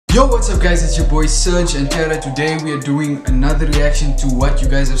Yo, what's up guys, it's your boy Surge and Terra. Today we are doing another reaction to what you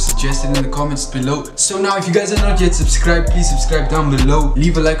guys have suggested in the comments below. So now if you guys are not yet subscribed, please subscribe down below.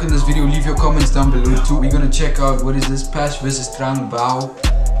 Leave a like on this video, leave your comments down below too. We're gonna check out, what is this, PASH vs TRUNG BAO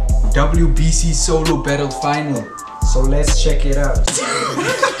WBC solo battle final. So let's check it out.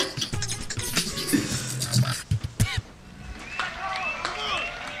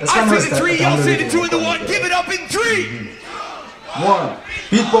 I say the three, y'all say the two and the one. Give it up in 3, 1.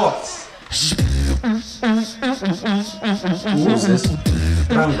 Beatbox. Who's this?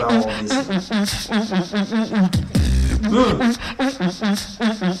 TRUNG BAO,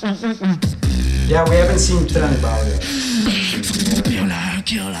 Yeah, we haven't seen TRUNG BAO yet.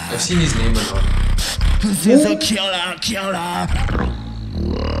 I've seen his name a lot. He's a killer.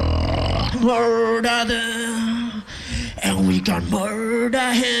 Murder them, and we can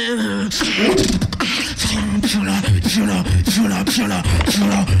murder him.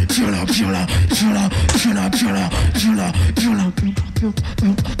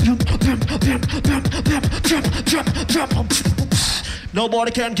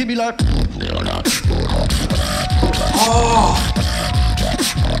 Nobody can give me like. Oh,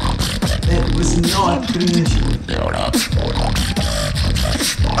 that was not cringy.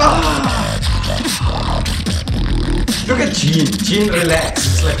 Look at Gene, relax,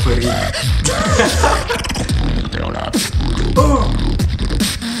 it's like for real.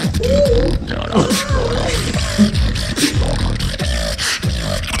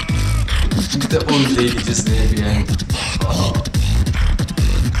 The old lady just there behind.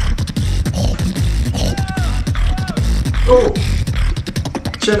 Oh,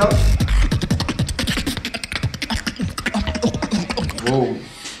 shut up. Whoa.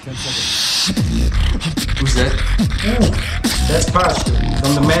 Who's that? Ooh, that's PASH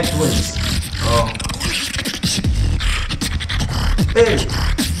from the Mad Twins. Oh. Hey.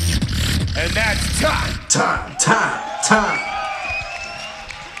 And that's time. Time.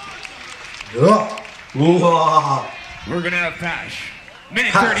 Whoa. We're gonna have PASH.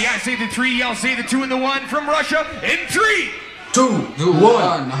 Minute 30, I say the 3, y'all say the 2 and the 1 from Russia in 3, 2,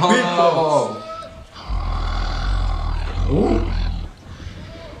 1. Beatbox. Ooh.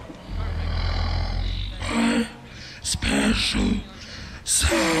 Special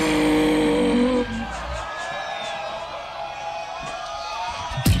sound.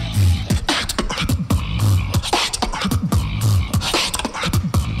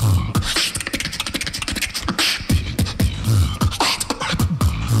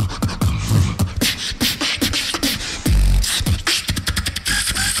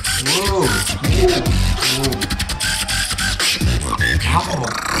 Whoa.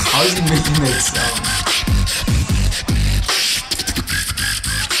 How is he making that sound?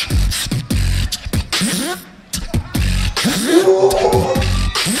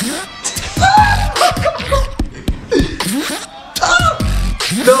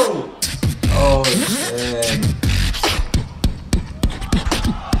 No! Oh, man.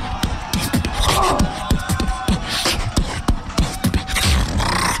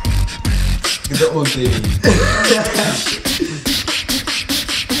 The old lady.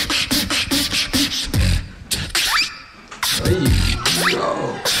 Hey, yo.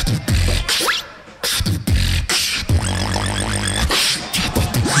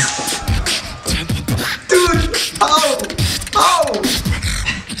 Dude, how?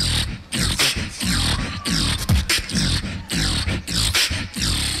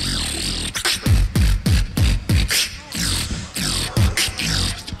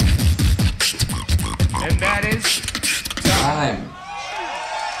 And that is Time.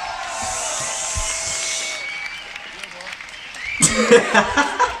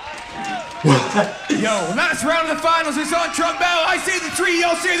 Yo, last round of the finals is on TRUNG BAO. I say the 3,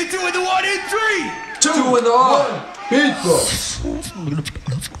 y'all say the 2 and the 1 in 3, 2 and 1. Beatbox.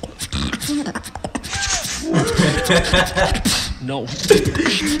 No.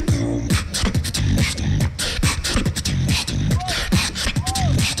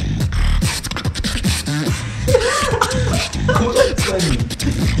 What's funny?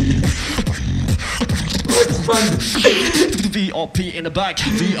 What's funny? VRP in the back,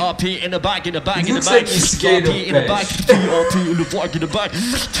 VRP in the back, in the back, in the Looks back, like he's scared of VRP in the back, PASH. VRP in the back, in the back,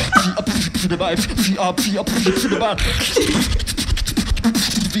 VRP in the back, VRP in the back,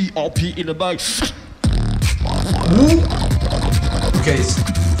 VRP in the back. Okay,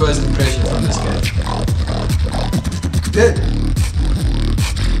 first impression from this guy. Good.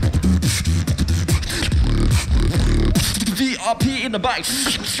 VRP in the back.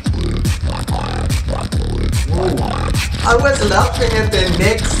 I was laughing at the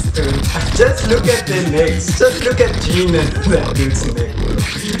necks, dude. Just look at the necks. Just look at Gene and that dude's neck, bro.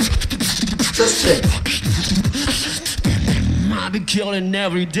 Just check. I've been killing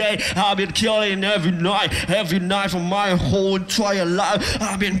every day, I've been killing every night for my whole entire life.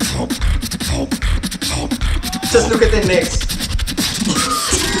 I've been. Just look at the next.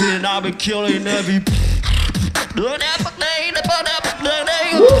 And I've been killing every.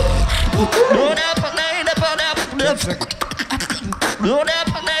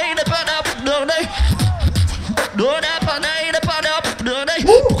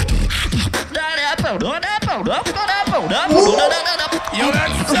 Yo,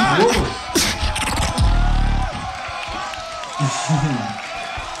 that's tough.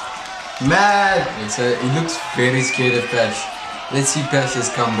 Mad. He looks very scared of Pash. Let's see Pash's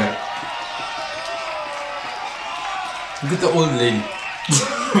comeback. Look at the old lady.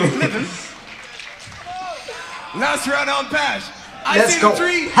 Last round on Pash. I Let's say go. the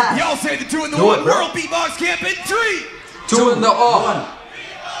 3, y'all say the 2 and the Do 1. it, bro. World Beatbox Camp in 3. 2 and the R.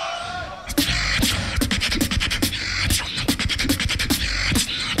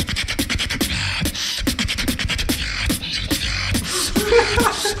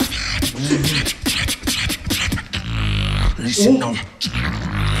 Listen now.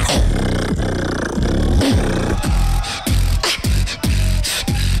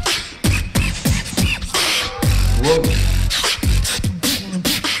 Whoa.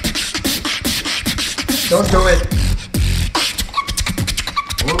 Don't do it.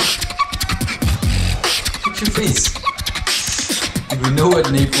 Whoa. Look at your face. We know what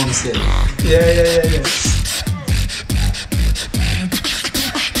Napalm said. Yeah.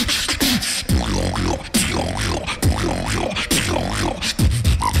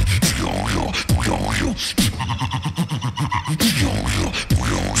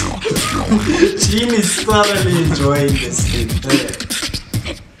 Gene is thoroughly enjoying this thing.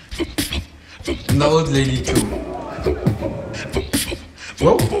 And the old lady too.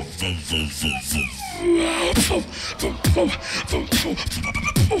 Whoa.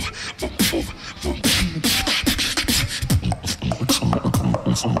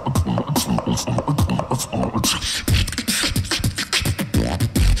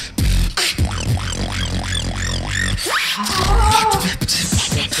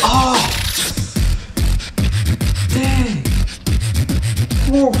 Oh! Dang!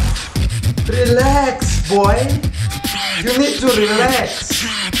 Oof. Relax, boy. You need to relax.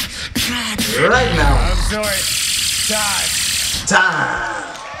 Right now. I'm sorry. Time.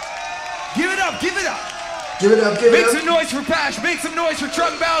 Give it up, give it up. Give it up, give Make it some noise for Pash, make some noise for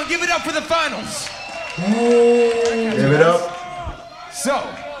Trung Bao, and give it up for the finals. up. Give it up. So,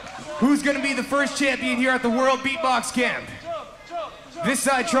 who's gonna be the first champion here at the World Beatbox Camp? This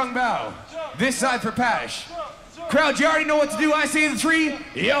side Trung Bao, this side for Pash. Crowd, you already know what to do. I say the 3,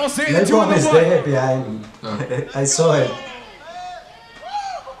 y'all say the 2 Napalm and the is 1. there behind me. I saw it.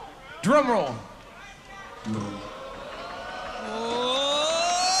 Drum roll.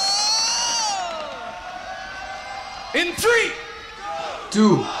 In 3,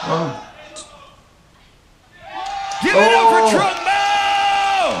 2, 1. give it up for Trung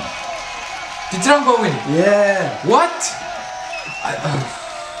Bao! Did Trung Bao win? Yeah. What?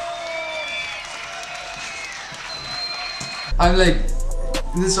 I'm like,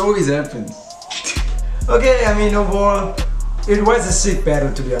 this always happens. Okay, I mean, overall, it was a sick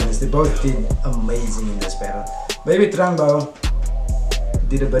battle, to be honest. They both did amazing in this battle. Maybe Trung Bao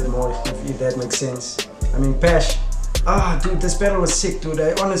did a bit more, if that makes sense. I mean, Pash, dude, this battle was sick, dude.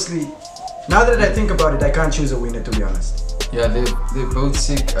 I honestly, now that I think about it, I can't choose a winner, to be honest. Yeah, they're both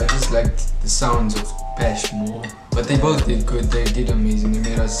sick. I just liked the sounds of Pash more. But they both did good. They did amazing. They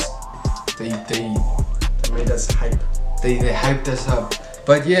made us, they made us hype. They hyped us up.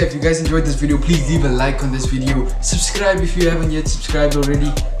 But yeah, if you guys enjoyed this video, please leave a like on this video. Subscribe if you haven't yet subscribed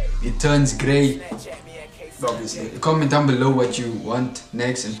already. It turns grey. Obviously. Comment down below what you want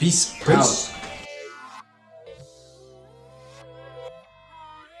next, and peace out.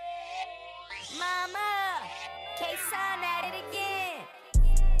 Mama, K-Sign at it again.